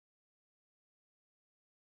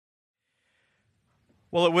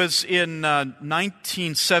Well, it was in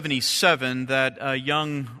 1977 that a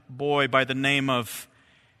young boy by the name of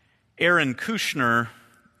Aaron Kushner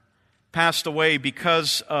passed away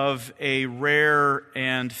because of a rare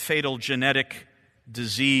and fatal genetic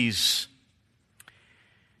disease.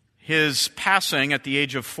 His passing at the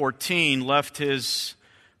age of 14 left his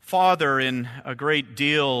father in a great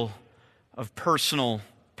deal of personal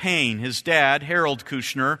pain. His dad, Harold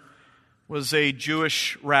Kushner, was a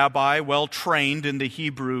Jewish rabbi, well trained in the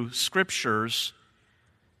Hebrew Scriptures.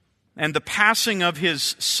 And the passing of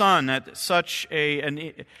his son at such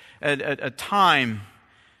a time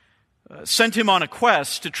sent him on a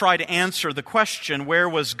quest to try to answer the question, where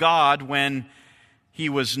was God when he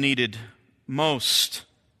was needed most?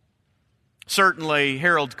 Certainly,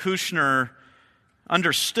 Harold Kushner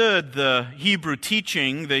understood the Hebrew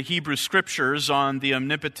teaching, the Hebrew Scriptures on the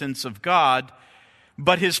omnipotence of God,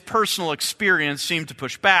 but his personal experience seemed to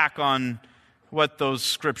push back on what those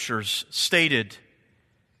Scriptures stated.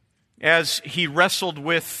 As he wrestled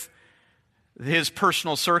with his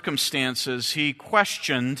personal circumstances, he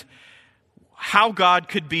questioned how God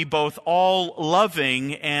could be both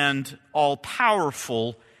all-loving and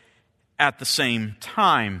all-powerful at the same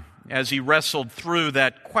time. As he wrestled through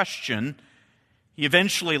that question, he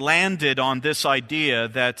eventually landed on this idea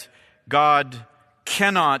that God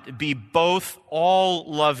cannot be both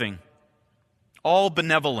all-loving,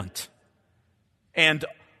 all-benevolent, and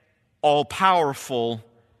all-powerful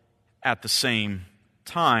at the same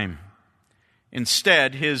time.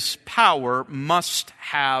 Instead, his power must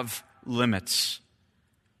have limits.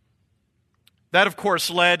 That, of course,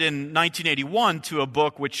 led in 1981 to a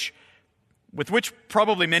book with which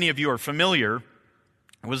probably many of you are familiar.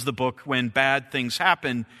 It was the book When Bad Things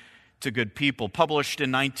Happen to Good People. Published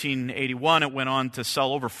in 1981, it went on to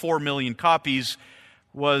sell over 4 million copies,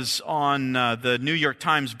 was on the New York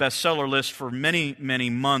Times bestseller list for many, many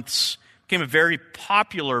months. Became a very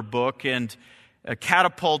popular book and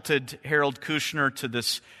catapulted Harold Kushner to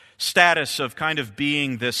this status of kind of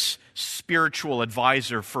being this spiritual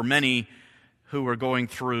advisor for many who were going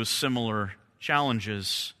through similar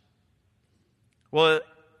challenges. Well,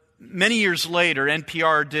 many years later,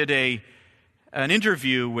 NPR did an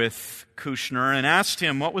interview with Kushner and asked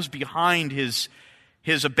him what was behind his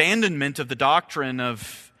abandonment of the doctrine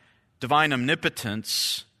of divine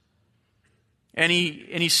omnipotence. And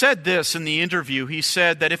he said this in the interview. He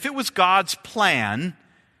said that if it was God's plan,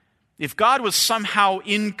 if God was somehow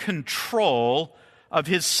in control of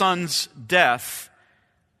his son's death,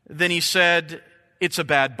 then he said, it's a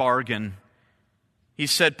bad bargain. He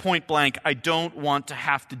said point blank, I don't want to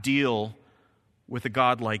have to deal with a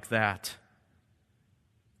God like that.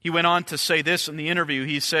 He went on to say this in the interview.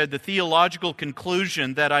 He said, the theological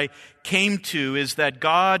conclusion that I came to is that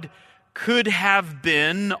God could have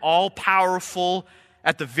been all-powerful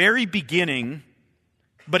at the very beginning,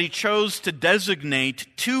 but he chose to designate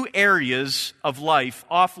 2 areas of life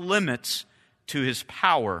off limits to his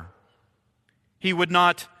power. He would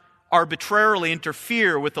not arbitrarily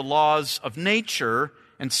interfere with the laws of nature,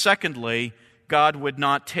 and secondly, God would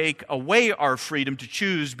not take away our freedom to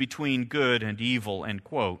choose between good and evil, end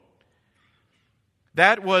quote.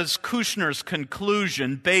 That was Kushner's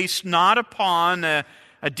conclusion, based not upon a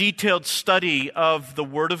detailed study of the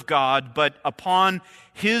Word of God, but upon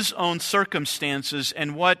his own circumstances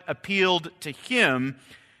and what appealed to him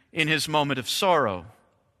in his moment of sorrow.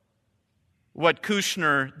 What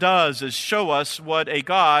Kushner does is show us what a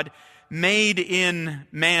God made in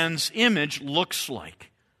man's image looks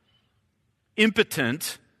like.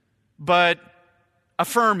 Impotent, but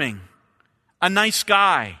affirming. A nice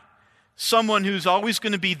guy. Someone who's always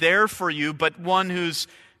going to be there for you, but one who's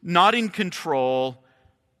not in control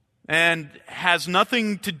and has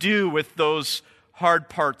nothing to do with those hard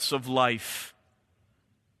parts of life.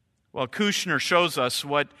 Well, Kushner shows us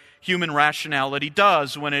what human rationality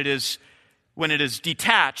does when it is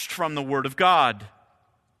detached from the Word of God.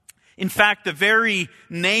 In fact, the very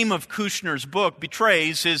name of Kushner's book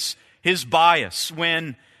betrays his bias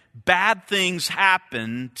when bad things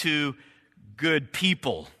happen to good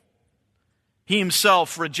people. He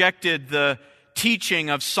himself rejected the teaching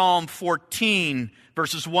of Psalm 14,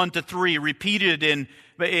 verses 1 to 3, repeated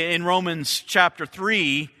in Romans chapter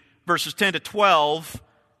 3, verses 10 to 12,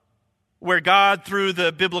 where God, through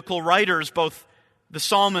the biblical writers, both the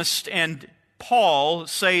psalmist and Paul,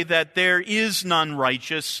 say that there is none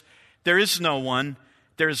righteous, there is no one,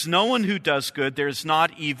 there is no one who does good, there is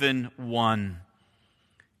not even one.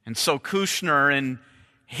 And so Kushner, in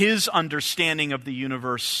his understanding of the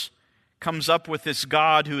universe, comes up with this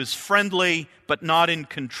God who is friendly but not in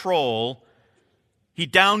control. He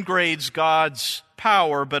downgrades God's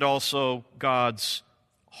power but also God's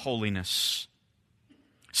holiness.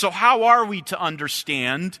 So how are we to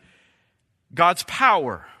understand God's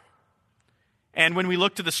power? And when we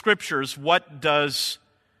look to the Scriptures, what does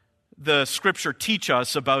the Scripture teach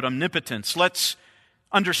us about omnipotence? Let's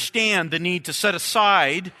understand the need to set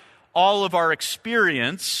aside all of our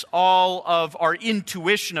experience, all of our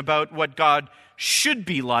intuition about what God should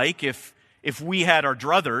be like if we had our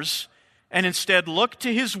druthers, and instead look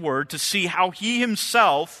to His Word to see how He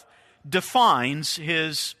Himself defines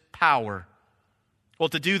His power. Well,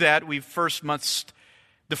 to do that, we first must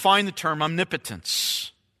define the term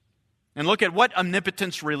omnipotence and look at what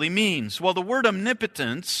omnipotence really means. Well, the word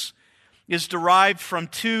omnipotence is derived from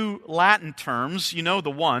two Latin terms. You know the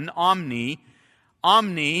one, omni.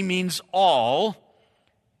 Omni means all,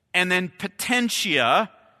 and then potentia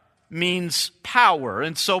means power.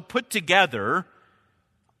 And so put together,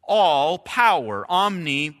 all power,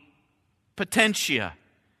 omnipotentia,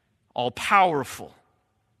 all powerful.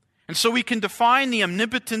 And so we can define the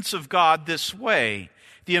omnipotence of God this way.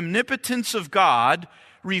 The omnipotence of God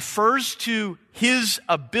refers to His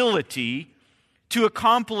ability to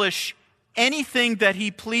accomplish anything that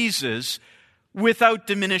He pleases without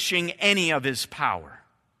diminishing any of His power.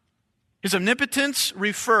 His omnipotence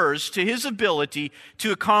refers to His ability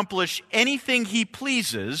to accomplish anything He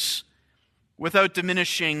pleases without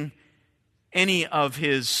diminishing any of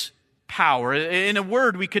His power. In a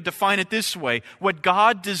word, we could define it this way. What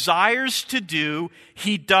God desires to do,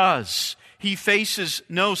 He does. He faces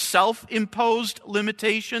no self-imposed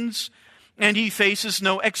limitations, and He faces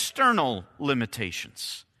no external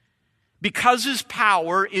limitations. Because His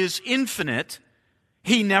power is infinite,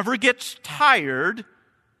 He never gets tired,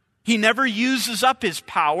 He never uses up His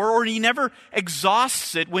power, or He never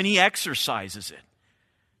exhausts it when He exercises it.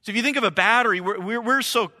 So if you think of a battery, we're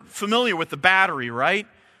so familiar with the battery, right?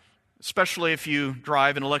 Especially if you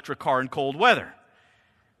drive an electric car in cold weather.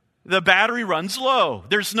 The battery runs low.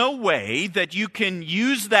 There's no way that you can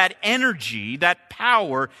use that energy, that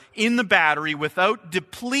power in the battery without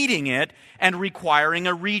depleting it and requiring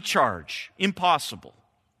a recharge. Impossible.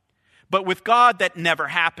 But with God, that never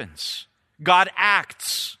happens. God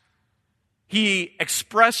acts. He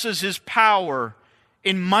expresses His power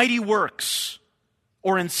in mighty works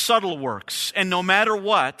or in subtle works. And no matter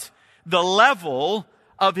what, the level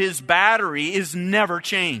of His battery is never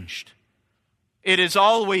changed. It is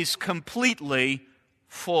always completely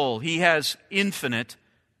full. He has infinite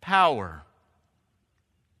power.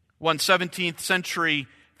 One 17th century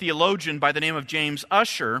theologian by the name of James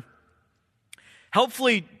Ussher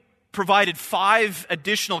helpfully provided 5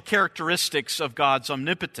 additional characteristics of God's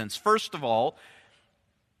omnipotence. First of all,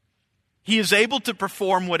 He is able to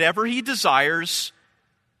perform whatever He desires,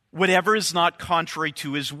 whatever is not contrary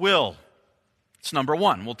to His will. It's number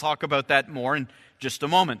one. We'll talk about that more in just a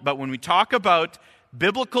moment. But when we talk about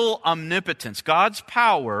biblical omnipotence, God's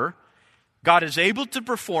power, God is able to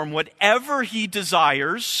perform whatever He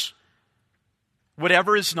desires,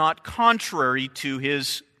 whatever is not contrary to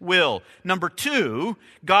His will. Number two,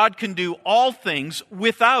 God can do all things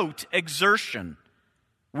without exertion,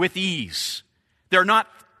 with ease. There are not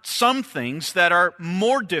some things that are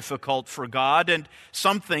more difficult for God and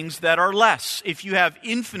some things that are less. If you have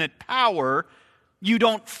infinite power, you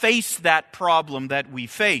don't face that problem that we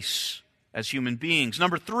face as human beings.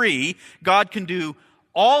 Number three, God can do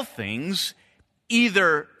all things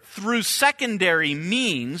either through secondary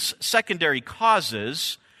means, secondary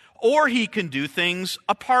causes, or He can do things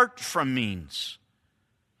apart from means.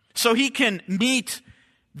 So He can meet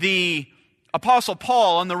the Apostle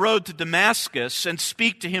Paul on the road to Damascus and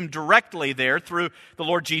speak to him directly there through the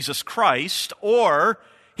Lord Jesus Christ, or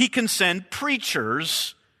He can send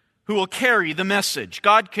preachers who will carry the message.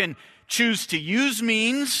 God can choose to use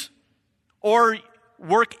means or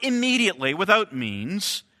work immediately without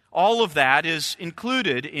means. All of that is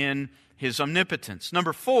included in His omnipotence.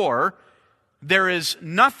 Number four, there is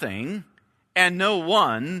nothing and no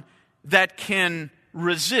one that can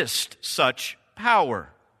resist such power.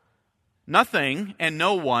 Nothing and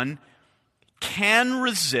no one can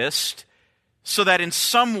resist, so that in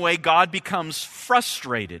some way God becomes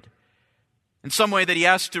frustrated, in some way that He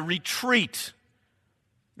has to retreat,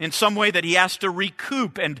 in some way that He has to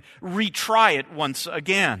recoup and retry it once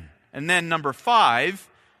again. And then number five,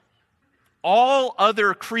 all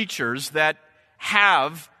other creatures that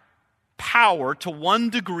have power to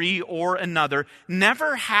one degree or another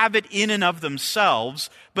never have it in and of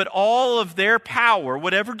themselves, but all of their power,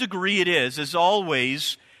 whatever degree it is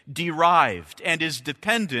always derived and is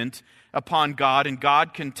dependent upon God, and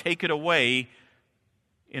God can take it away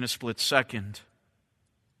in a split second.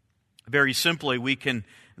 Very simply, we can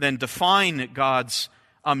then define God's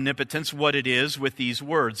omnipotence, what it is, with these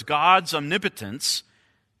words. God's omnipotence,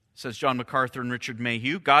 says John MacArthur and Richard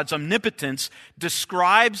Mayhew, God's omnipotence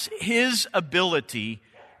describes His ability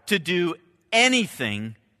to do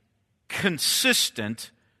anything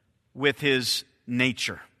consistent with His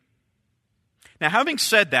nature. Now, having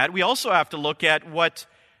said that, we also have to look at what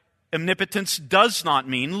omnipotence does not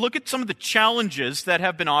mean. Look at some of the challenges that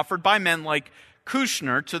have been offered by men like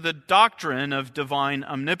Kushner to the doctrine of divine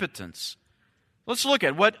omnipotence. Let's look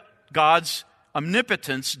at what God's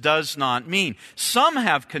omnipotence does not mean. Some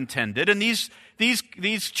have contended, and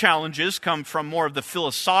these challenges come from more of the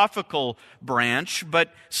philosophical branch,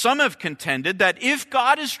 but some have contended that if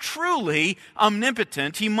God is truly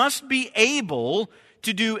omnipotent, He must be able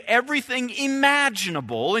to do everything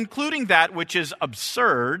imaginable, including that which is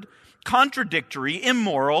absurd, contradictory,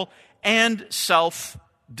 immoral, and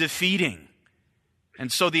self-defeating.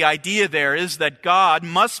 And so the idea there is that God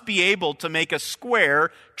must be able to make a square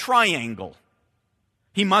triangle.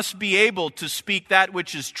 He must be able to speak that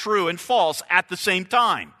which is true and false at the same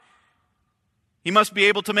time. He must be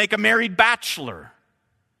able to make a married bachelor.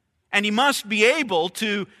 And He must be able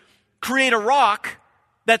to create a rock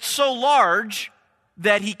that's so large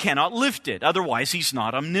that He cannot lift it. Otherwise, He's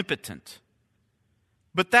not omnipotent.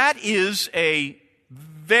 But that is a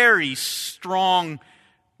very strong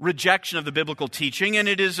rejection of the biblical teaching, and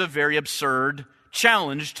it is a very absurd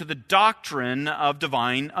challenge to the doctrine of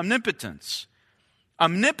divine omnipotence.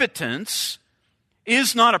 Omnipotence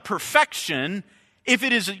is not a perfection if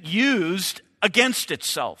it is used against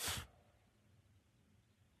itself.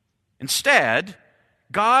 Instead,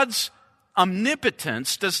 God's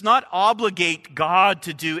omnipotence does not obligate God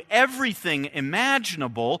to do everything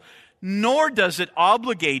imaginable, nor does it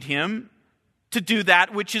obligate Him to do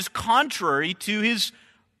that which is contrary to His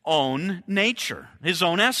own nature, His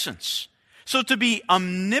own essence. So to be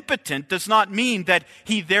omnipotent does not mean that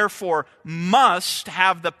He therefore must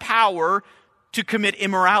have the power to commit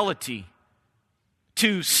immorality,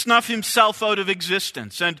 to snuff Himself out of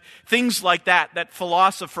existence, and things like that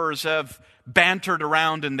philosophers have bantered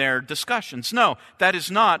around in their discussions. No, that is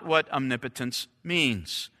not what omnipotence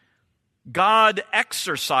means. God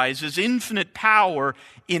exercises infinite power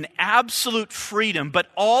in absolute freedom, but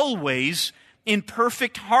always in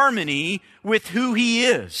perfect harmony with who He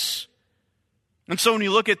is. And so when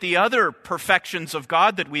you look at the other perfections of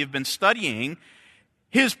God that we have been studying,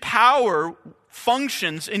 His power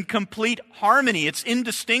functions in complete harmony. It's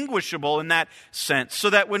indistinguishable in that sense. So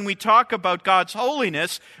that when we talk about God's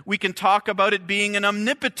holiness, we can talk about it being an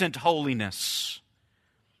omnipotent holiness.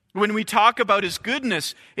 When we talk about His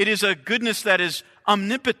goodness, it is a goodness that is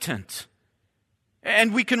omnipotent.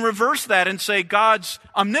 And we can reverse that and say God's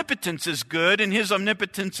omnipotence is good and His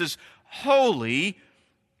omnipotence is holy.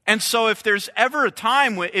 And so if there's ever a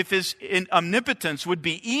time if His omnipotence would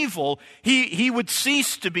be evil, he would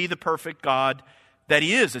cease to be the perfect God that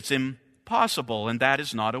He is. It's impossible, and that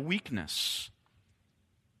is not a weakness.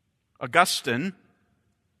 Augustine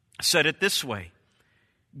said it this way: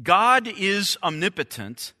 God is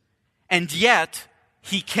omnipotent, and yet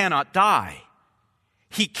He cannot die.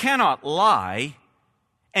 He cannot lie,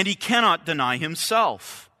 and He cannot deny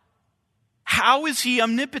Himself. How is He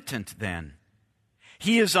omnipotent then?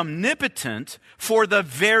 He is omnipotent for the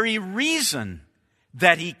very reason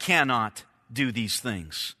that He cannot do these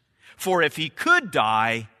things. For if He could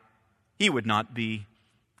die, He would not be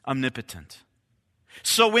omnipotent.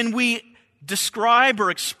 So when we describe or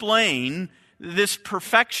explain this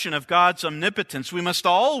perfection of God's omnipotence, we must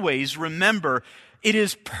always remember it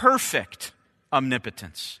is perfect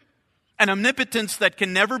omnipotence. An omnipotence that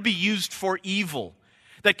can never be used for evil,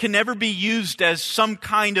 that can never be used as some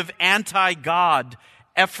kind of anti-God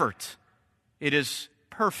effort. It is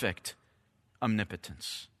perfect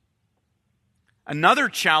omnipotence. Another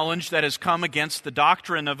challenge that has come against the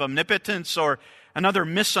doctrine of omnipotence, or another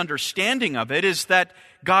misunderstanding of it, is that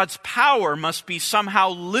God's power must be somehow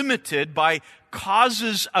limited by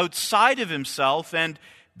causes outside of Himself and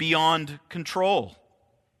beyond control.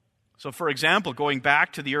 So, for example, going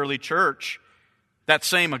back to the early church, that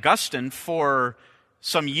same Augustine, for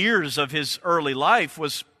some years of his early life,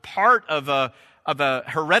 was part of a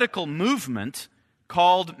heretical movement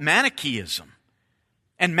called Manichaeism.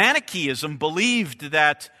 And Manichaeism believed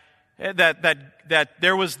that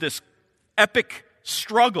there was this epic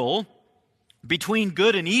struggle between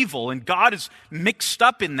good and evil, and God is mixed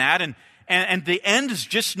up in that, and the end is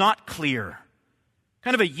just not clear.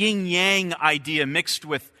 Kind of a yin-yang idea mixed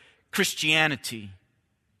with Christianity.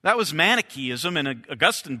 That was Manichaeism, and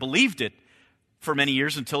Augustine believed it for many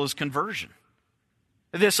years until his conversion.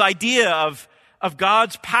 This idea of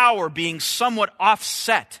God's power being somewhat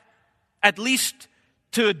offset, at least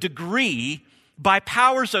to a degree by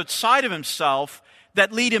powers outside of himself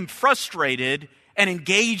that lead him frustrated and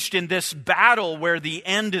engaged in this battle where the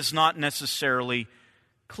end is not necessarily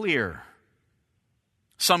clear.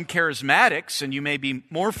 Some charismatics, and you may be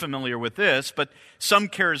more familiar with this, but some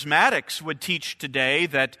charismatics would teach today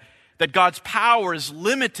that God's power is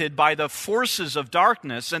limited by the forces of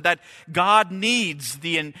darkness and that God needs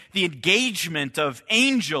the engagement of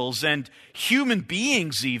angels and human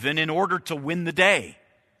beings even in order to win the day.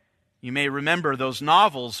 You may remember those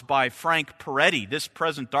novels by Frank Peretti, This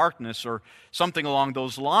Present Darkness, or something along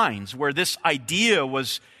those lines, where this idea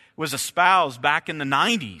was espoused back in the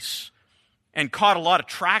 90s and caught a lot of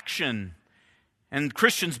traction. And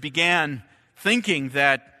Christians began thinking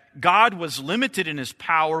that God was limited in his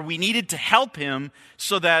power. We needed to help him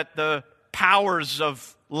so that the powers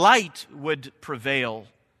of light would prevail.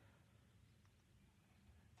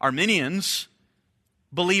 Arminians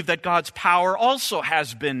believe that God's power also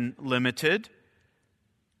has been limited.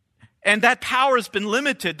 And that power has been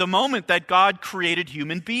limited the moment that God created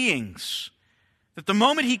human beings. That the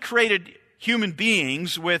moment he created human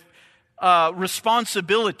beings with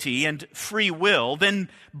responsibility and free will, then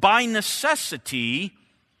by necessity,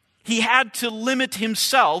 he had to limit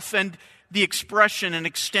himself and the expression and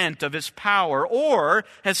extent of his power. Or,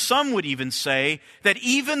 as some would even say, that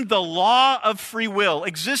even the law of free will,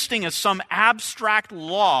 existing as some abstract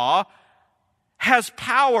law, has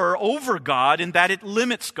power over God in that it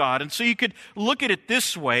limits God. And so you could look at it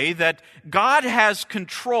this way, that God has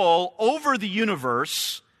control over the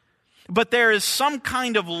universe, but there is some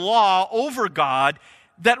kind of law over God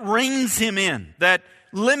that reins him in, that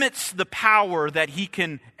limits the power that he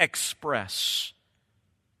can express.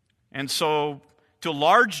 And so, to a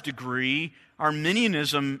large degree,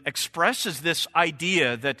 Arminianism expresses this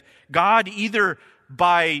idea that God, either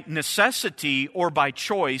by necessity or by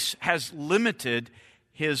choice, has limited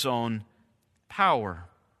his own power.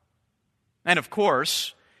 And of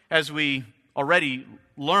course, as we already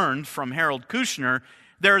learned from Harold Kushner,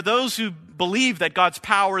 there are those who believe that God's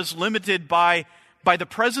power is limited by the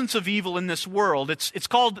presence of evil in this world. It's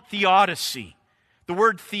called theodicy. The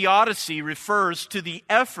word theodicy refers to the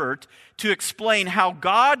effort to explain how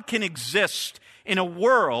God can exist in a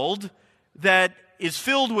world that is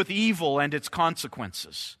filled with evil and its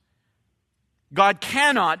consequences. God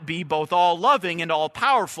cannot be both all-loving and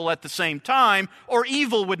all-powerful at the same time, or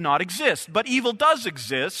evil would not exist. But evil does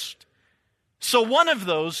exist. So one of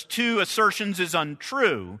those two assertions is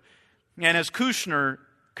untrue. And as Kushner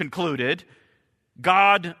concluded,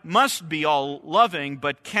 God must be all-loving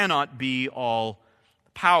but cannot be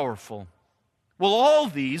all-powerful. Well, all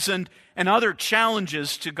these and other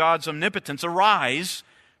challenges to God's omnipotence arise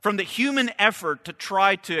from the human effort to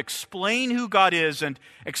try to explain who God is and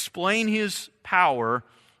explain his power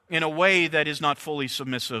in a way that is not fully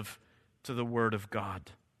submissive to the Word of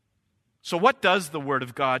God. So what does the Word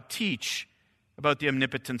of God teach about the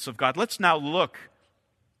omnipotence of God? Let's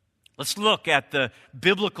look at the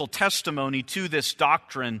biblical testimony to this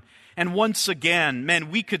doctrine. And once again,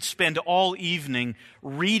 we could spend all evening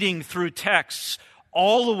reading through texts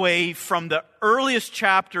all the way from the earliest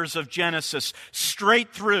chapters of Genesis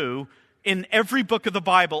straight through in every book of the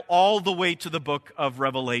Bible, all the way to the book of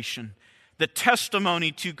Revelation. The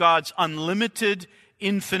testimony to God's unlimited,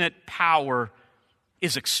 infinite power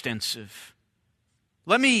is extensive.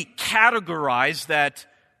 Let me categorize that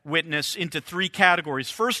witness into three categories.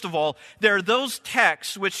 First of all, there are those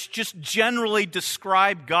texts which just generally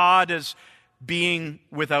describe God as being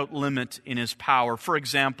without limit in his power. For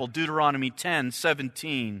example, Deuteronomy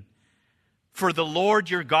 10:17. For the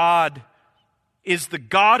Lord your God is the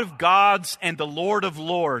God of gods and the Lord of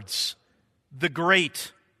lords, the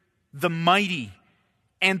great, the mighty,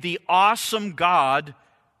 and the awesome God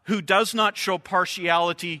who does not show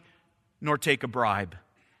partiality nor take a bribe.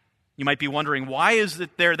 You might be wondering, why is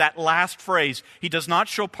it there that last phrase, he does not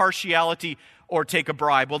show partiality or take a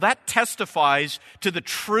bribe? Well, that testifies to the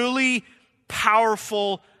truly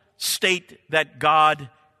powerful state that God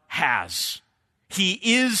has. He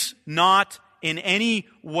is not in any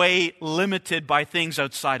way limited by things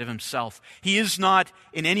outside of himself. He is not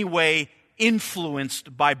in any way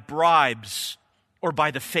influenced by bribes or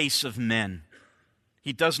by the face of men.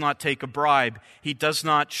 He does not take a bribe. He does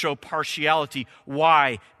not show partiality.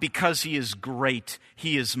 Why? Because he is great.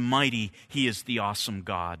 He is mighty. He is the awesome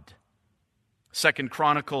God. 2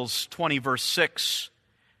 Chronicles 20 verse 6,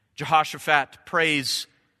 Jehoshaphat prays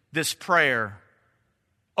this prayer.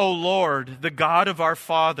 O Lord, the God of our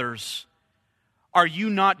fathers, are you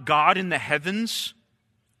not God in the heavens?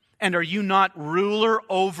 And are you not ruler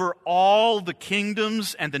over all the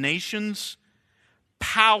kingdoms and the nations?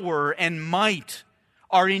 Power and might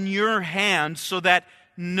are in your hand so that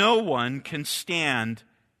no one can stand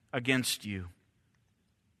against you.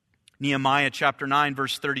 Nehemiah chapter 9,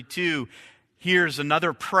 verse 32. Here's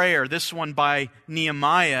another prayer, this one by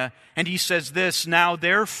Nehemiah, and he says this, "Now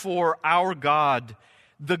therefore our God,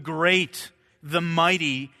 the great, the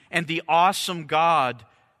mighty, and the awesome God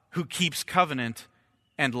who keeps covenant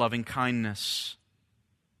and loving kindness."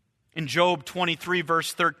 In Job 23,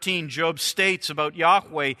 verse 13, Job states about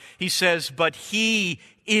Yahweh, he says, "But He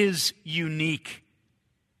is unique,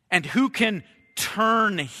 and who can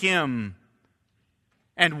turn Him?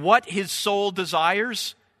 And what His soul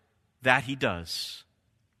desires, that He does."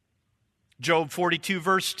 Job 42,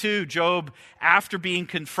 verse 2, Job, after being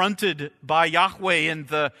confronted by Yahweh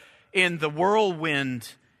in the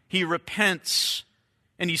whirlwind, he repents.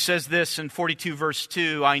 And he says this in 42, verse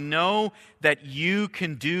 2, "I know that you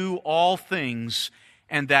can do all things,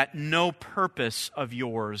 and that no purpose of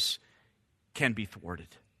yours can be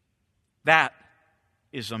thwarted." That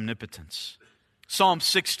is omnipotence. Psalm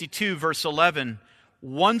 62, verse 11,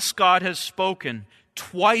 "Once God has spoken,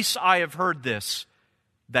 twice I have heard this,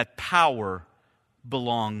 that power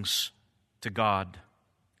belongs to God."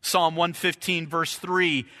 Psalm 115, verse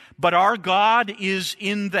 3, "But our God is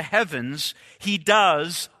in the heavens. He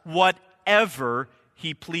does whatever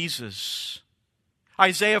He pleases."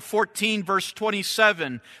 Isaiah 14, verse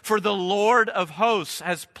 27, "For the Lord of hosts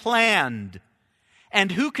has planned,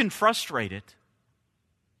 and who can frustrate it?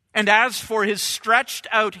 And as for His stretched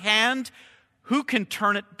out hand, who can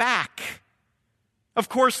turn it back?" Of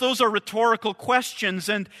course, those are rhetorical questions,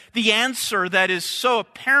 and the answer that is so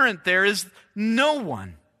apparent there is no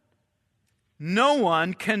one. No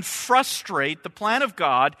one can frustrate the plan of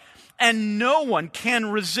God, and no one can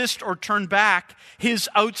resist or turn back His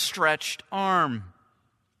outstretched arm.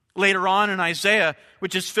 Later on in Isaiah,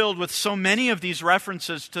 which is filled with so many of these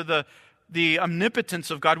references to the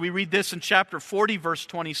omnipotence of God, we read this in chapter 40, verse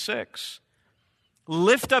 26.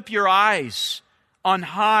 "Lift up your eyes on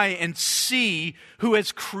high and see who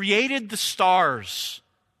has created the stars,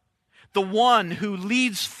 the one who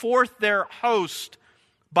leads forth their host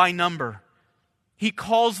by number. He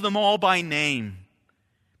calls them all by name.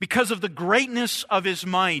 Because of the greatness of His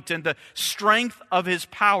might and the strength of His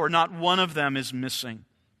power, not one of them is missing."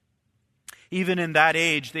 Even in that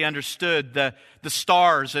age, they understood the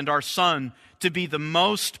stars and our sun to be the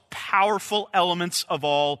most powerful elements of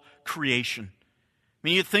all creation. I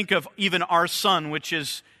mean, you think of even our sun, which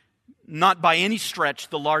is not by any stretch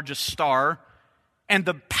the largest star, and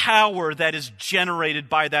the power that is generated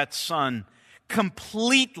by that sun,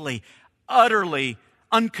 completely, utterly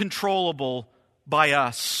uncontrollable by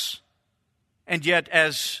us. And yet,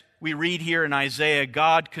 as we read here in Isaiah,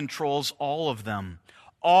 God controls all of them,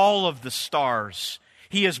 all of the stars.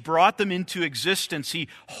 He has brought them into existence. He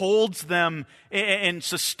holds them and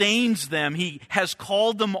sustains them. He has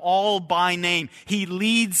called them all by name. He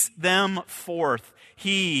leads them forth.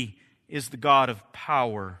 He is the God of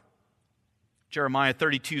power. Jeremiah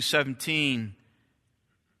 32:17.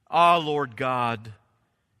 "Ah, Lord God,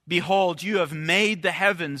 behold, you have made the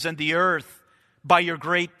heavens and the earth by your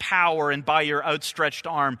great power and by your outstretched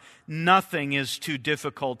arm. Nothing is too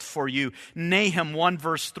difficult for you." Nahum 1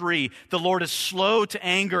 verse 3, "The Lord is slow to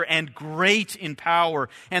anger and great in power,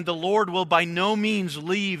 and the Lord will by no means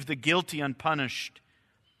leave the guilty unpunished.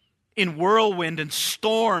 In whirlwind and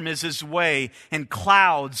storm is His way, and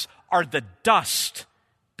clouds are the dust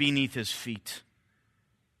beneath His feet."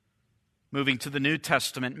 Moving to the New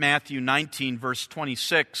Testament, Matthew 19 verse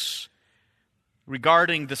 26.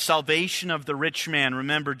 Regarding the salvation of the rich man,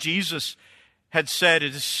 remember, Jesus had said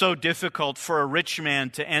it is so difficult for a rich man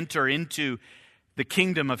to enter into the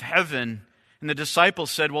kingdom of heaven. And the disciples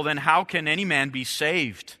said, "Well, then how can any man be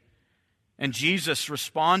saved?" And Jesus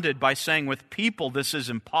responded by saying, "With people this is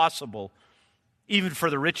impossible, even for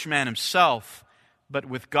the rich man himself, but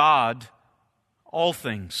with God all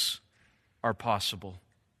things are possible."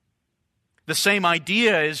 The same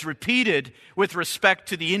idea is repeated with respect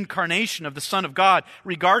to the incarnation of the Son of God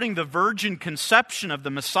regarding the virgin conception of the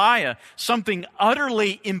Messiah, something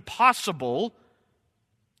utterly impossible.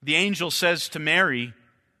 The angel says to Mary,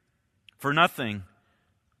 "For nothing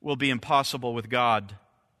will be impossible with God."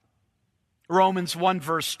 Romans 1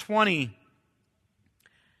 verse 20.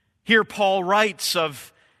 Here Paul writes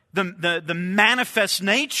of the manifest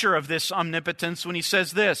nature of this omnipotence when he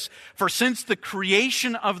says this, "For since the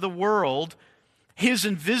creation of the world, His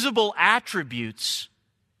invisible attributes,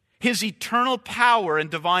 His eternal power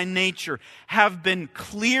and divine nature have been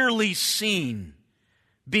clearly seen,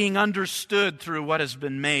 being understood through what has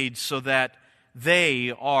been made, so that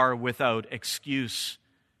they are without excuse."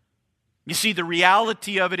 You see, the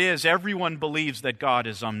reality of it is everyone believes that God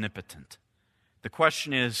is omnipotent. The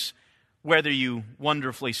question is whether you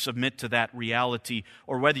wonderfully submit to that reality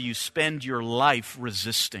or whether you spend your life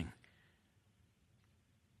resisting.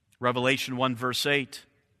 Revelation 1 verse 8.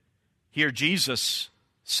 Here Jesus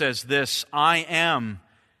says this, I am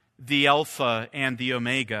the Alpha and the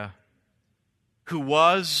Omega, who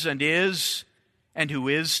was and who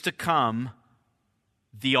is to come,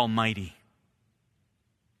 the Almighty.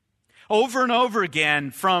 Over and over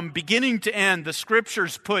again, from beginning to end, the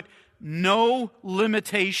Scriptures put no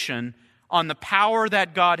limitation on the power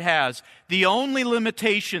that God has. The only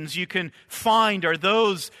limitations you can find are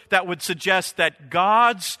those that would suggest that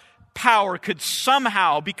God's power could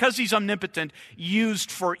somehow, because He's omnipotent,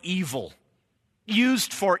 used for evil,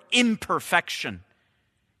 used for imperfection,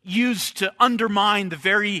 used to undermine the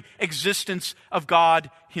very existence of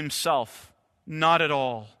God Himself. Not at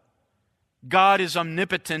all. God is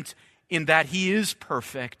omnipotent in that He is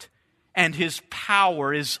perfect, and His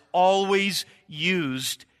power is always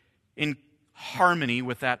used in harmony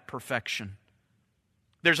with that perfection.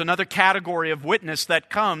 There's another category of witness that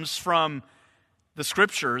comes from the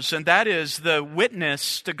Scriptures, and that is the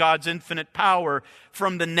witness to God's infinite power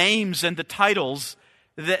from the names and the titles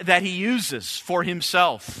that He uses for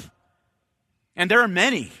Himself. And there are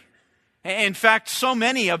many. In fact, so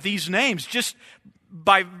many of these names, just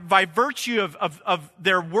by virtue of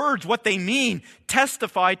their words, what they mean,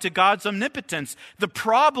 testify to God's omnipotence. The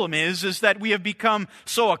problem is that we have become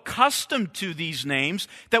so accustomed to these names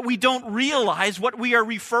that we don't realize what we are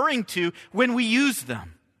referring to when we use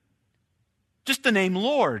them. Just the name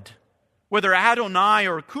Lord, whether Adonai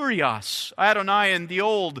or Kurios, Adonai in the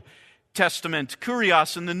Old Testament,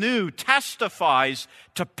 Kurios in the New, testifies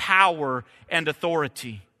to power and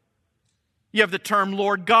authority. You have the term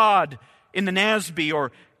Lord God in the NASB, or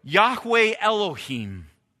Yahweh Elohim,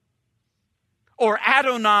 or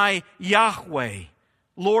Adonai Yahweh,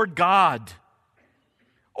 Lord God,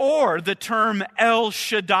 or the term El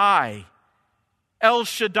Shaddai,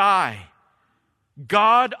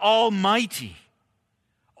 God Almighty,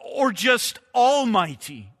 or just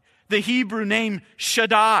Almighty, the Hebrew name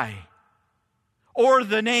Shaddai, or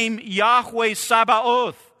the name Yahweh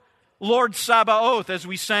Sabaoth, Lord Sabaoth, as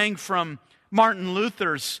we sang from Martin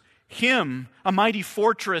Luther's hymn, A Mighty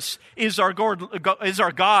Fortress is our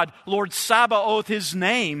God, Lord Sabaoth, His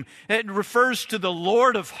name. It refers to the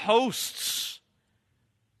Lord of hosts.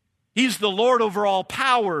 He's the Lord over all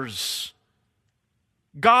powers.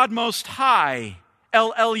 God Most High,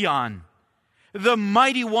 El Elyon, the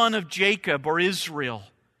Mighty One of Jacob or Israel,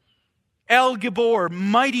 El Gibor,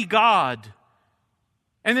 Mighty God.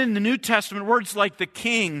 And then in the New Testament, words like the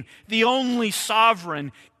King, the only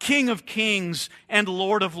sovereign, King of kings and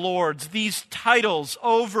Lord of lords. These titles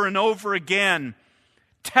over and over again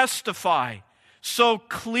testify so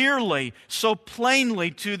clearly, so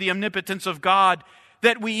plainly to the omnipotence of God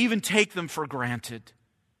that we even take them for granted.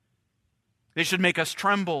 They should make us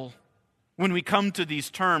tremble when we come to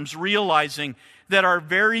these terms, realizing that our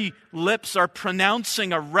very lips are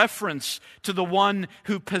pronouncing a reference to the one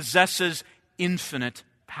who possesses infinite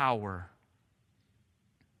power.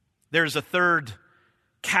 There's a third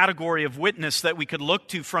category of witness that we could look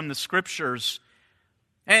to from the Scriptures,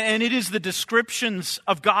 and it is the descriptions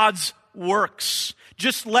of God's works.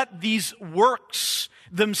 Just let these works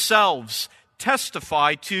themselves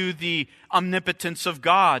testify to the omnipotence of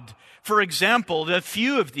God. For example, a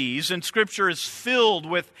few of these, and Scripture is filled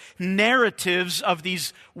with narratives of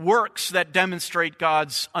these works that demonstrate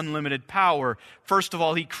God's unlimited power. First of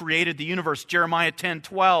all, He created the universe, Jeremiah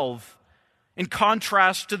 10:12. In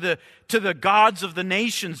contrast to the gods of the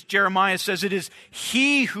nations, Jeremiah says it is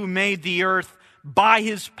He who made the earth by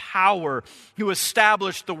His power, who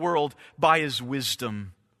established the world by His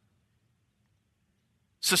wisdom.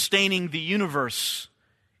 Sustaining the universe,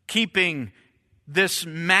 keeping this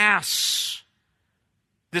mass,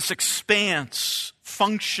 this expanse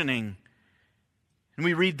functioning. And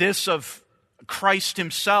we read this of Christ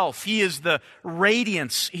Himself. He is the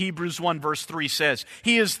radiance, Hebrews 1 verse 3 says.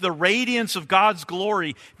 He is the radiance of God's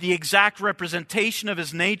glory, the exact representation of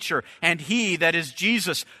His nature. And He, that is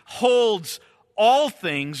Jesus, holds all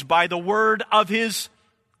things by the word of His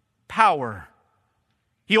power.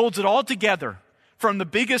 He holds it all together, from the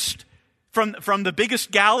biggest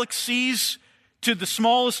galaxies to the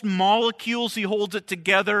smallest molecules. He holds it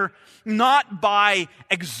together, not by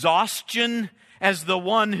exhaustion, as the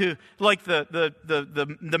one who, like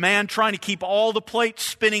the man trying to keep all the plates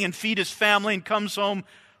spinning and feed his family and comes home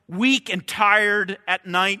weak and tired at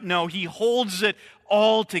night. No, He holds it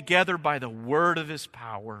all together by the word of His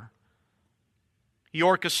power. He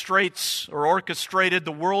orchestrated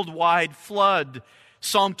the worldwide flood.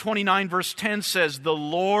 Psalm 29 verse 10 says, "The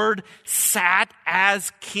Lord sat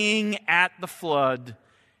as king at the flood."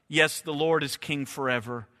 Yes, the Lord is king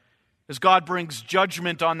forever. As God brings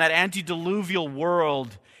judgment on that antediluvial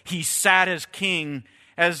world, He sat as king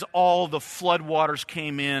as all the floodwaters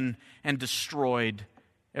came in and destroyed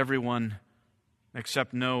everyone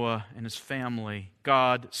except Noah and his family.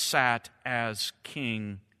 God sat as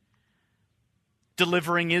king,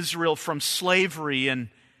 delivering Israel from slavery in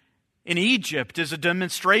Egypt is a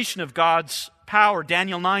demonstration of God's power.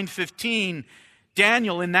 Daniel 9:15,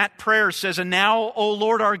 Daniel in that prayer says, "And now, O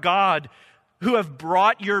Lord our God, who have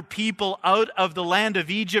brought your people out of the land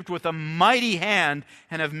of Egypt with a mighty hand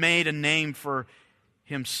and have made a name for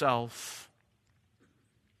Himself."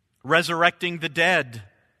 Resurrecting the dead,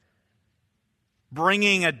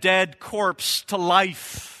 bringing a dead corpse to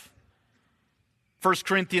life. 1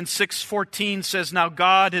 Corinthians 6:14 says, "Now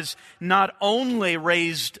God has not only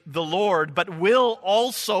raised the Lord, but will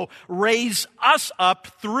also raise us up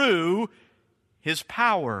through His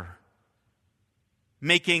power,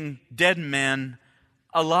 making dead men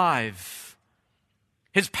alive."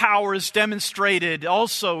 His power is demonstrated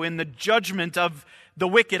also in the judgment of the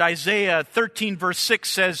wicked. Isaiah 13 verse 6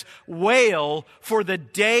 says, "Wail, for the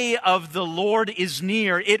day of the Lord is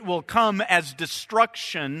near. It will come as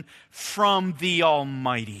destruction from the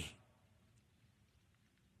Almighty."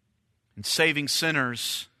 And saving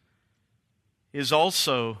sinners is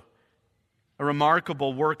also a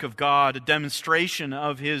remarkable work of God, a demonstration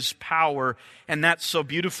of His power, and that's so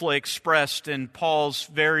beautifully expressed in Paul's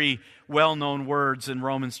very well-known words in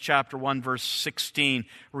Romans chapter 1, verse 16,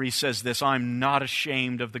 where he says this, "I'm not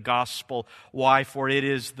ashamed of the gospel." Why? For it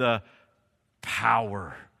is the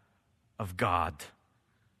power of God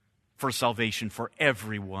for salvation for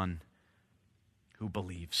everyone who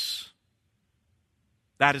believes.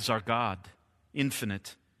 That is our God,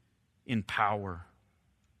 infinite in power.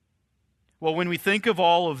 Well, when we think of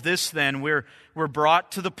all of this, then, we're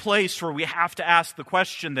brought to the place where we have to ask the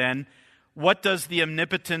question then, what does the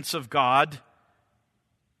omnipotence of God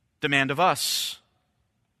demand of us?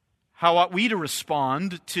 How ought we to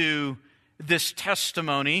respond to this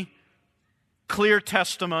testimony, clear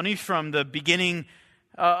testimony from the beginning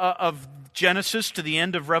of Genesis to the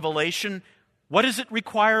end of Revelation? What does it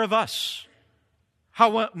require of us?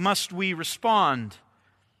 How must we respond?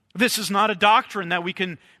 This is not a doctrine that we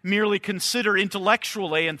can merely consider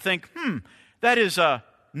intellectually and think, that is a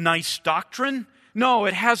nice doctrine. No,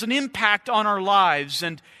 it has an impact on our lives.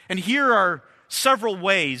 And here are several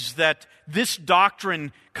ways that this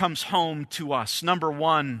doctrine comes home to us. Number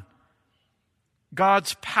one,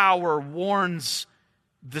 God's power warns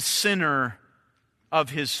the sinner of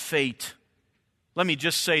his fate. Let me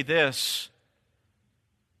just say this.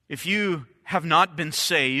 If you have not been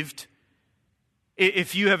saved,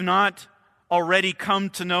 if you have not already come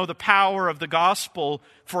to know the power of the gospel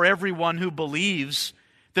for everyone who believes,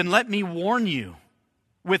 then let me warn you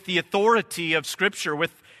with the authority of Scripture,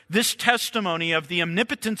 with this testimony of the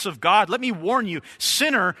omnipotence of God. Let me warn you,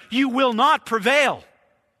 sinner, you will not prevail.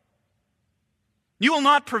 You will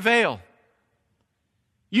not prevail.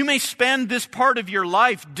 You may spend this part of your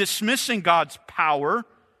life dismissing God's power.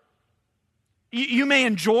 You may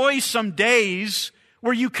enjoy some days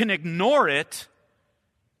where you can ignore it,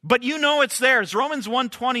 but you know it's there. As Romans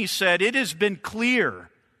 1:20 said, it has been clear.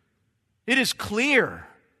 It is clear.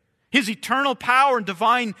 His eternal power and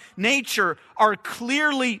divine nature are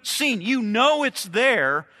clearly seen. You know it's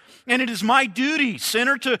there, and it is my duty,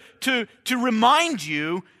 sinner, to remind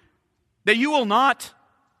you that you will not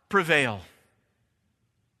prevail.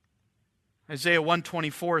 Isaiah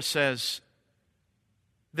 1:24 says,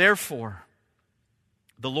 "Therefore,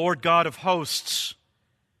 the Lord God of hosts,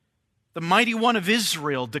 the mighty one of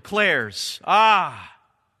Israel, declares, I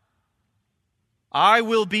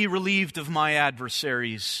will be relieved of my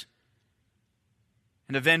adversaries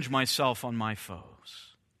and avenge myself on my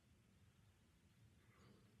foes."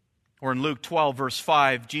 Or in Luke 12, verse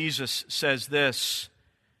 5, Jesus says this,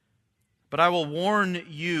 "But I will warn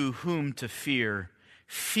you whom to fear.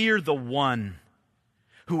 Fear the one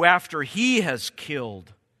who, after he has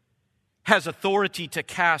killed, has authority to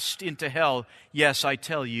cast into hell. Yes, I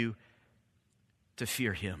tell you, to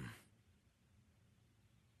fear him."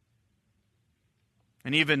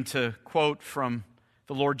 And even to quote from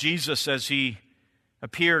the Lord Jesus as he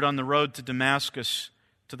appeared on the road to Damascus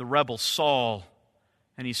to the rebel Saul,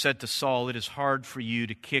 and he said to Saul, "It is hard for you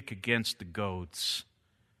to kick against the goads."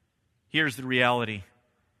 Here's the reality.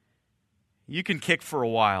 You can kick for a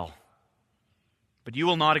while, but you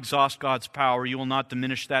will not exhaust God's power. You will not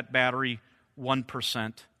diminish that battery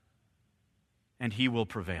 1%. and He will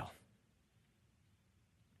prevail.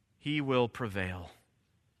 He will prevail.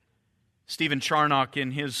 Stephen Charnock,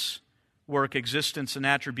 in his work, Existence and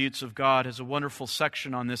Attributes of God, has a wonderful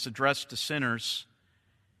section on this addressed to sinners.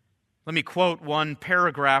 Let me quote one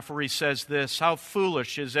paragraph where he says this: "How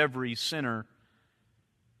foolish is every sinner!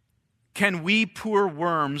 Can we poor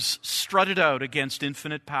worms strut it out against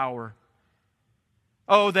infinite power?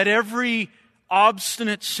 Oh, that every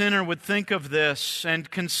obstinate sinner would think of this and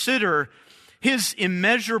consider his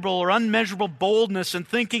immeasurable or unmeasurable boldness in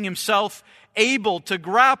thinking himself able to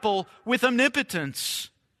grapple with omnipotence.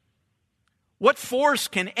 What force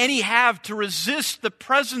can any have to resist the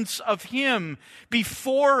presence of Him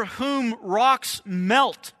before whom rocks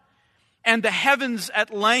melt and the heavens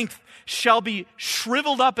at length shall be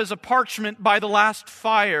shriveled up as a parchment by the last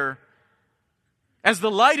fire? As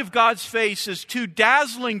the light of God's face is too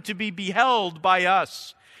dazzling to be beheld by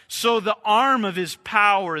us, so the arm of His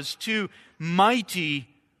power is too mighty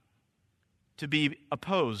to be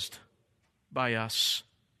opposed by us."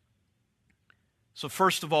 So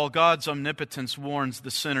first of all, God's omnipotence warns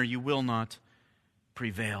the sinner, you will not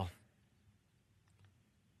prevail.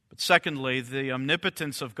 But secondly, the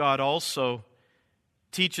omnipotence of God also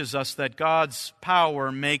teaches us that God's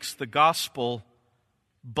power makes the gospel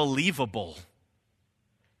believable.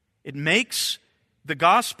 It makes the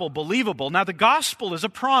gospel believable. Now, the gospel is a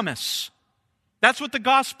promise. That's what the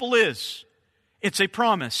gospel is. It's a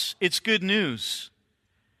promise. It's good news.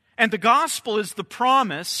 And the gospel is the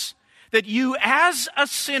promise that you, as a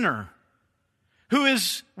sinner who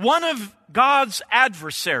is one of God's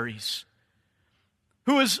adversaries,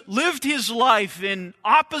 who has lived his life in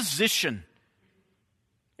opposition,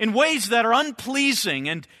 in ways that are unpleasing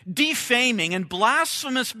and defaming and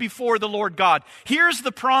blasphemous before the Lord God, here's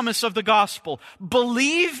the promise of the gospel: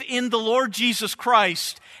 believe in the Lord Jesus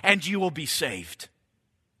Christ and you will be saved.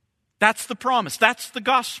 That's the promise. That's the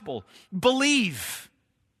gospel. Believe.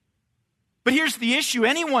 But here's the issue.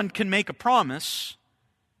 Anyone can make a promise.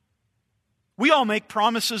 We all make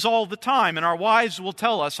promises all the time, and our wives will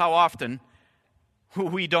tell us how often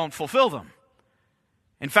we don't fulfill them.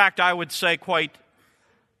 In fact, I would say quite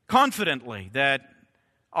confidently that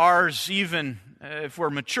ours, even if we're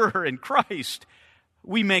mature in Christ,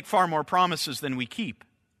 we make far more promises than we keep.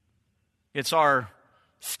 It's our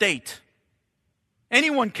state.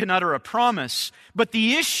 Anyone can utter a promise, but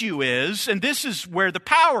the issue is, and this is where the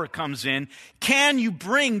power comes in, can you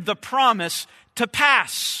bring the promise to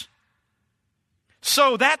pass?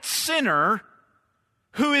 So that sinner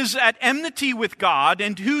who is at enmity with God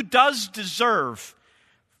and who does deserve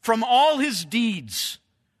from all his deeds,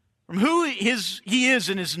 from who he is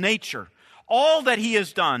in his nature, all that he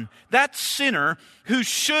has done, that sinner who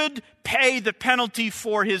should pay the penalty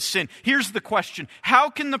for his sin. Here's the question: how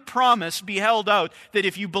can the promise be held out that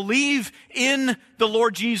if you believe in the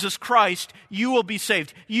Lord Jesus Christ, you will be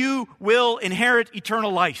saved? You will inherit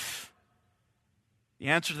eternal life. The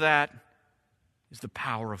answer to that is the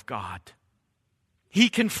power of God. He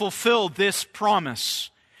can fulfill this promise.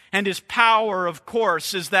 And His power, of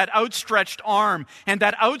course, is that outstretched arm. And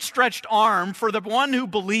that outstretched arm, for the one who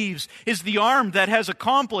believes, is the arm that has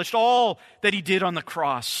accomplished all that He did on the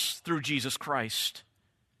cross through Jesus Christ.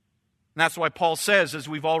 And that's why Paul says, as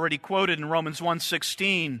we've already quoted in Romans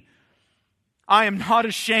 1:16, I am not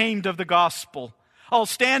ashamed of the gospel. I'll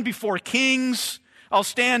stand before kings, I'll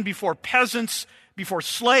stand before peasants, before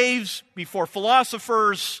slaves, before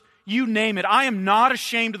philosophers, you name it. I am not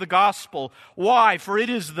ashamed of the gospel. Why? For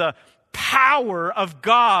it is the power of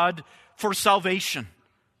God for salvation.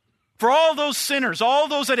 For all those sinners, all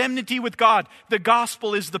those at enmity with God, the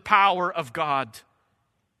gospel is the power of God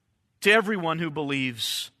to everyone who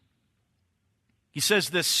believes. He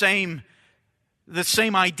says this same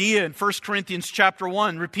idea in 1 Corinthians chapter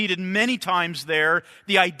 1, repeated many times there,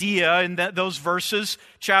 the idea in those verses,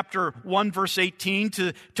 chapter 1 verse 18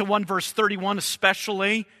 to 1 verse 31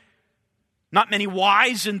 especially. Not many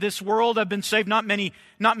wise in this world have been saved, not many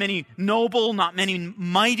noble, not many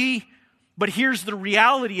mighty. But here's the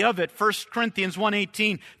reality of it, 1 Corinthians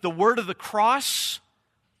 1:18, the word of the cross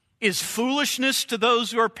is foolishness to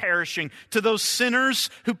those who are perishing, to those sinners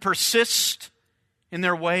who persist in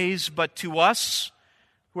their ways, but to us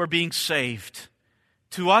who are being saved,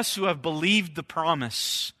 to us who have believed the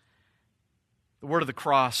promise, the word of the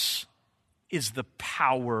cross is the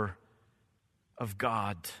power of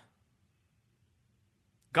God.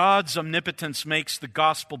 God's omnipotence makes the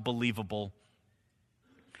gospel believable.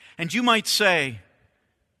 And you might say,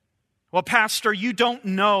 well, Pastor, you don't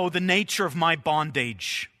know the nature of my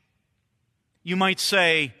bondage. You might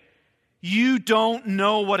say, you don't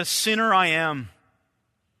know what a sinner I am.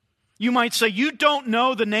 You might say, you don't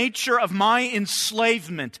know the nature of my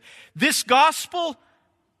enslavement. This gospel,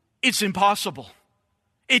 it's impossible.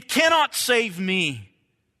 It cannot save me.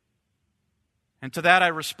 And to that I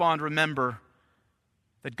respond, remember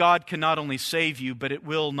that God can not only save you, but it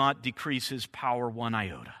will not decrease His power one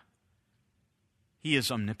iota. He is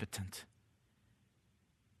omnipotent.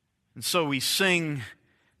 And so we sing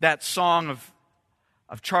that song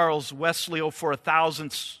of Charles Wesley, "Oh, for a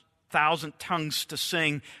thousand tongues to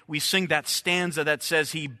sing." We sing that stanza that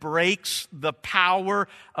says, He breaks the power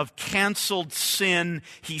of canceled sin.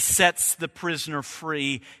 He sets the prisoner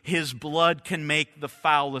free. His blood can make the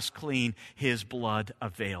foulest clean. His blood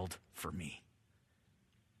availed for me.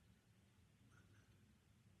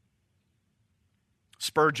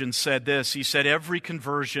 Spurgeon said this. He said, every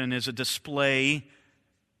conversion is a display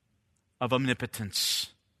of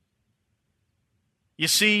omnipotence. You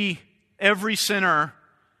see, every sinner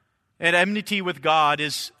at enmity with God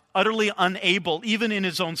is utterly unable, even in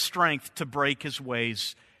his own strength, to break his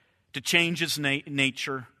ways, to change his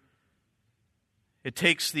nature. It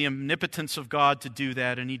takes the omnipotence of God to do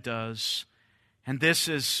that, and He does. And this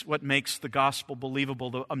is what makes the gospel believable,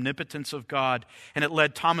 the omnipotence of God. And it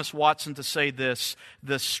led Thomas Watson to say this: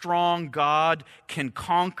 the strong God can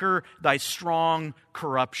conquer thy strong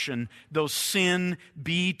corruption, though sin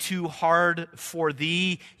be too hard for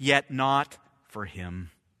thee, yet not for Him.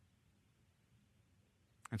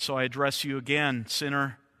 And so I address you again,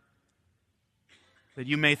 sinner, that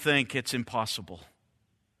you may think it's impossible.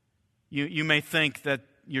 You may think that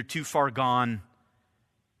you're too far gone,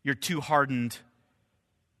 you're too hardened,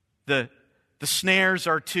 the snares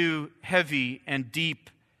are too heavy and deep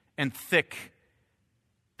and thick,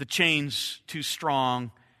 the chains too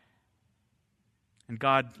strong. And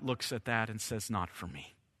God looks at that and says, not for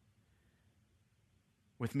me.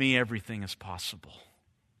 With me, everything is possible.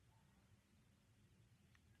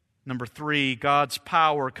 Number 3, God's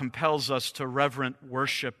power compels us to reverent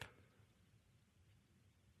worship.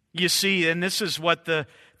 You see, and this is what the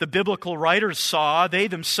biblical writers saw. They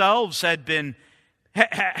themselves had been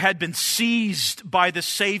seized by the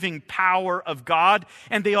saving power of God,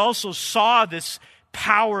 and they also saw this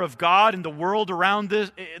power of God in the world around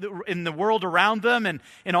them and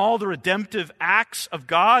in all the redemptive acts of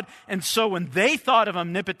God. And so when they thought of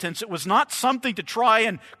omnipotence, it was not something to try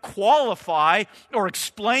and qualify or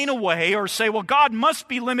explain away or say, well, God must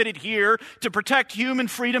be limited here to protect human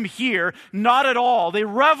freedom here. Not at all. They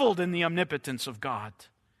reveled in the omnipotence of God.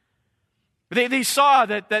 They saw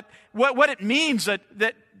that what it means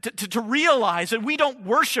to realize that we don't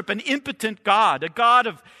worship an impotent God, a God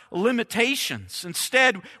of limitations.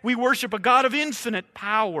 Instead, we worship a God of infinite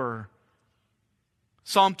power.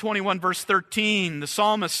 Psalm 21, verse 13, the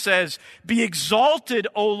psalmist says, "Be exalted,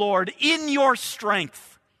 O Lord, in your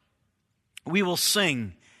strength. We will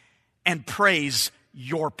sing and praise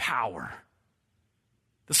your power."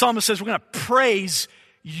 The psalmist says, we're going to praise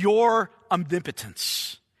your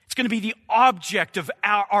omnipotence. It's going to be the object of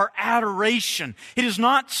our adoration. It is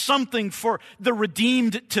not something for the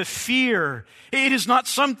redeemed to fear. It is not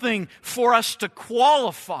something for us to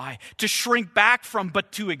qualify, to shrink back from,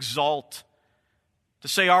 but to exalt. To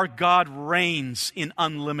say our God reigns in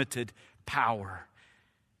unlimited power.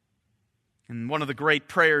 In one of the great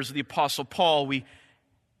prayers of the Apostle Paul,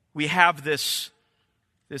 we have this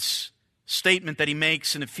statement that he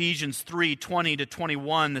makes in Ephesians 3:20 to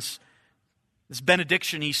 21, this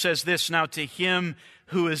benediction. He says this, "Now to Him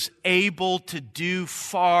who is able to do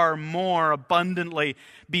far more abundantly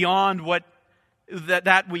beyond what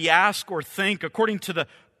that we ask or think, according to the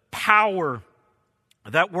power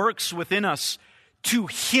that works within us, to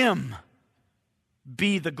Him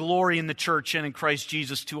be the glory in the church and in Christ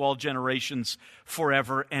Jesus to all generations,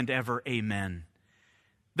 forever and ever. Amen."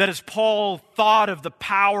 That as Paul thought of the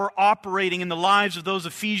power operating in the lives of those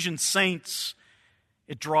Ephesian saints,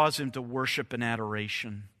 it draws him to worship and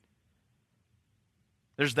adoration.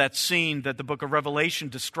 There's that scene that the book of Revelation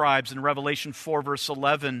describes in Revelation 4, verse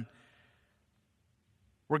 11,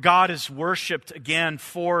 where God is worshipped again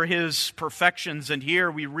for His perfections. And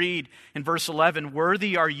here we read in verse 11,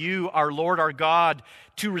 "Worthy are you, our Lord, our God,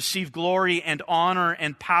 to receive glory and honor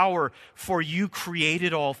and power, for you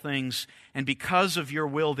created all things, and because of your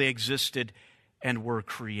will they existed and were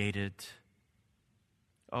created."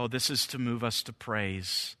 Oh, this is to move us to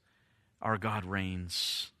praise. Our God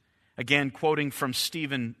reigns. Again, quoting from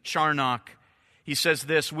Stephen Charnock, he says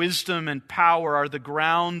this, "Wisdom and power are the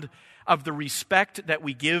ground of the respect that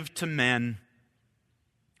we give to men.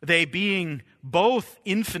 They, being both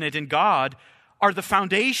infinite in God, are the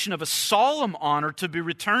foundation of a solemn honor to be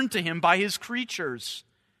returned to Him by His creatures.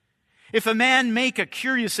 If a man make a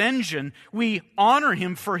curious engine, we honor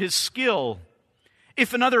him for his skill.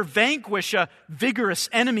 If another vanquish a vigorous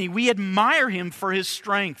enemy, we admire him for his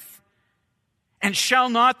strength. And shall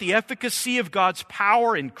not the efficacy of God's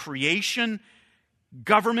power in creation,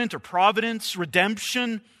 government or providence,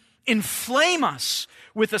 redemption, inflame us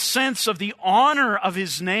with a sense of the honor of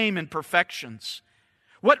his name and perfections?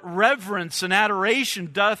 What reverence and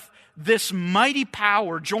adoration doth this mighty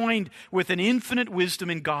power, joined with an infinite wisdom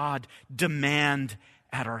in God, demand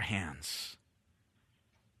at our hands?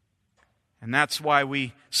 And that's why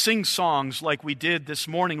we sing songs like we did this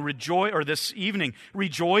morning, this evening,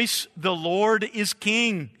 Rejoice, the Lord is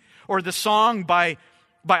King. Or the song by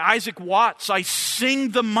Isaac Watts, I sing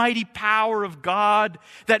the mighty power of God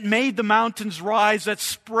that made the mountains rise, that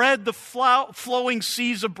spread the flowing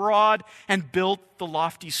seas abroad and built the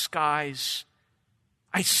lofty skies.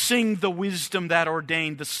 I sing the wisdom that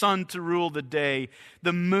ordained the sun to rule the day.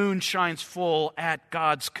 The moon shines full at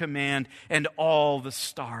God's command, and all the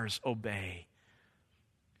stars obey.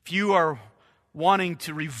 If you are wanting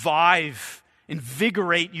to revive,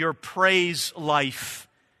 invigorate your praise life,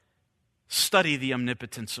 study the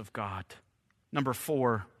omnipotence of God. Number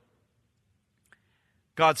 4,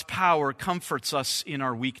 God's power comforts us in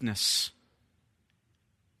our weakness.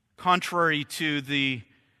 Contrary to the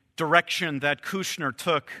direction that Kushner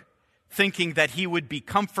took, thinking that he would be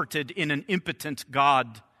comforted in an impotent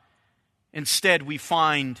God, instead we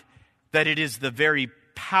find that it is the very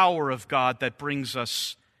power of God that brings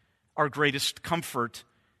us our greatest comfort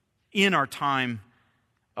in our time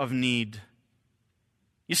of need.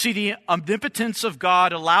 You see, the omnipotence of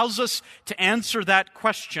God allows us to answer that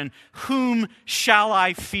question, whom shall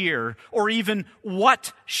I fear? Or even,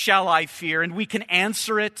 what shall I fear? And we can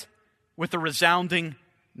answer it with a resounding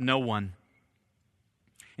no one.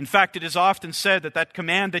 In fact, it is often said that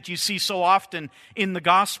command that you see so often in the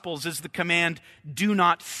Gospels is the command, do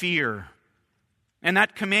not fear. And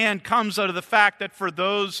that command comes out of the fact that for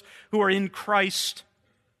those who are in Christ,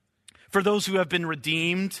 for those who have been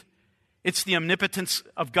redeemed, it's the omnipotence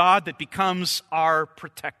of God that becomes our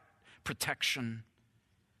protection.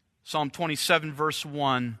 Psalm 27 verse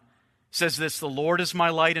 1 says this, the Lord is my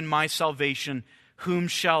light and my salvation. Whom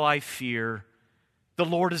shall I fear? The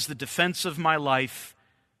Lord is the defense of my life.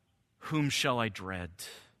 Whom shall I dread?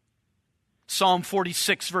 Psalm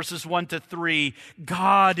 46 verses 1 to 3.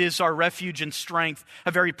 God is our refuge and strength,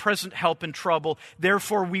 a very present help in trouble.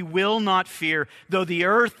 Therefore we will not fear, though the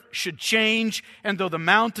earth should change, and though the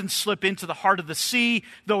mountains slip into the heart of the sea,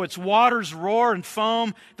 though its waters roar and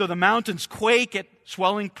foam, though the mountains quake at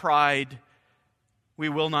swelling pride, we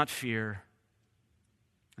will not fear.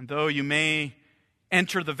 And though you may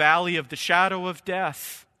enter the valley of the shadow of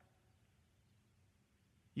death,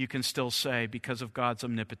 you can still say, because of God's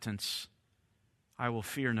omnipotence, I will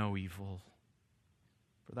fear no evil.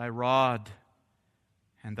 For thy rod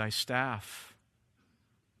and thy staff,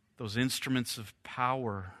 those instruments of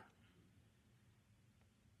power,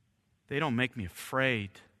 they don't make me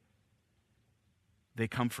afraid. They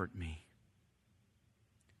comfort me.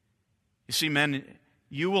 You see, men,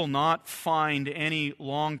 you will not find any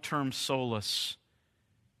long-term solace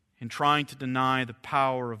in trying to deny the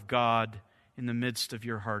power of God in the midst of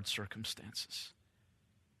your hard circumstances.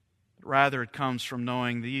 Rather, it comes from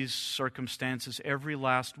knowing these circumstances, every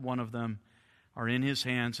last one of them, are in His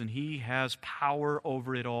hands, and He has power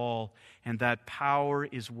over it all. And that power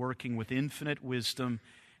is working with infinite wisdom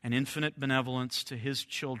and infinite benevolence to His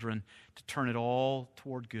children to turn it all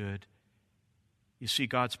toward good. You see,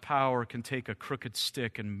 God's power can take a crooked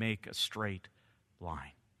stick and make a straight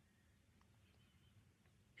line.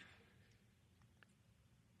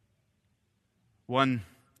 One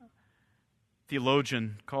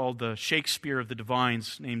theologian called the Shakespeare of the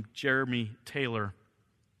Divines, named Jeremy Taylor,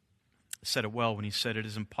 said it well when he said, it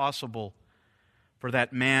is impossible for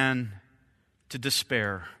that man to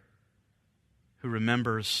despair who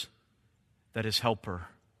remembers that his helper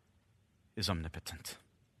is omnipotent.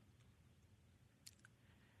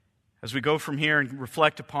 As we go from here and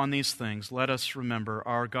reflect upon these things, let us remember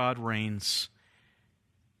our God reigns.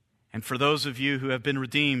 And for those of you who have been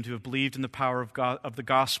redeemed, who have believed in the power of God, of the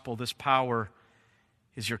gospel, this power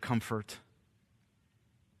is your comfort.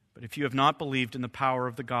 But if you have not believed in the power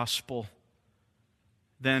of the gospel,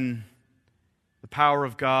 then the power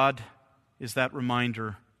of God is that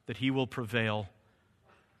reminder that He will prevail.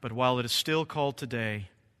 But while it is still called today,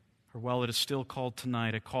 or while it is still called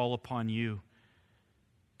tonight, I call upon you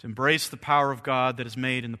to embrace the power of God that is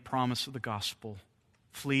made in the promise of the gospel.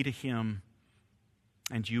 Flee to Him,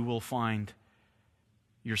 and you will find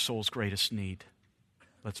your soul's greatest need.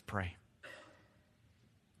 Let's pray.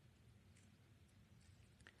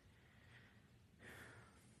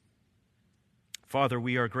 Father,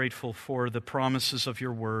 we are grateful for the promises of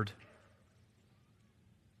your word.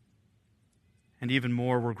 And even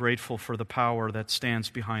more, we're grateful for the power that stands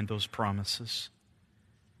behind those promises.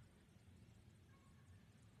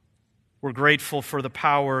 We're grateful for the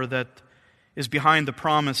power that is behind the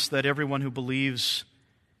promise that everyone who believes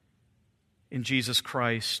in Jesus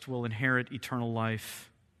Christ will inherit eternal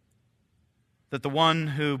life. That the one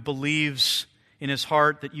who believes in his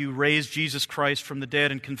heart that you raised Jesus Christ from the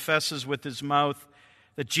dead and confesses with his mouth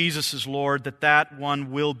that Jesus is Lord, that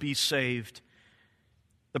one will be saved.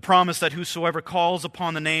 The promise that whosoever calls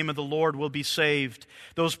upon the name of the Lord will be saved.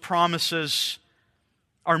 Those promises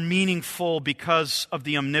are meaningful because of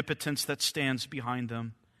the omnipotence that stands behind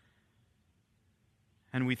them.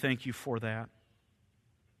 And we thank you for that.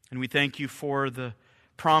 And we thank you for the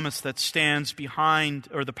promise that stands behind,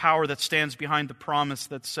 or the power that stands behind the promise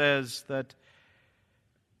that says that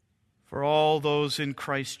for all those in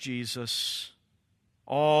Christ Jesus,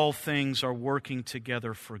 all things are working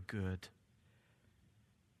together for good.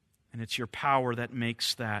 And it's your power that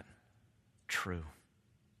makes that true.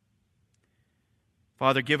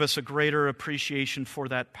 Father, give us a greater appreciation for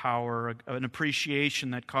that power, an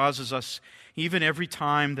appreciation that causes us, even every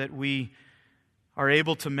time that we are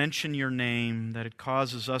able to mention your name, that it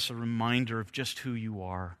causes us a reminder of just who you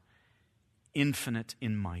are, infinite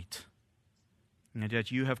in might. And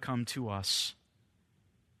that you have come to us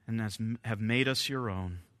and have made us your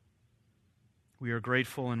own. We are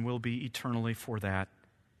grateful and will be eternally for that.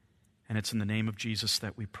 And it's in the name of Jesus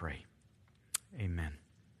that we pray. Amen.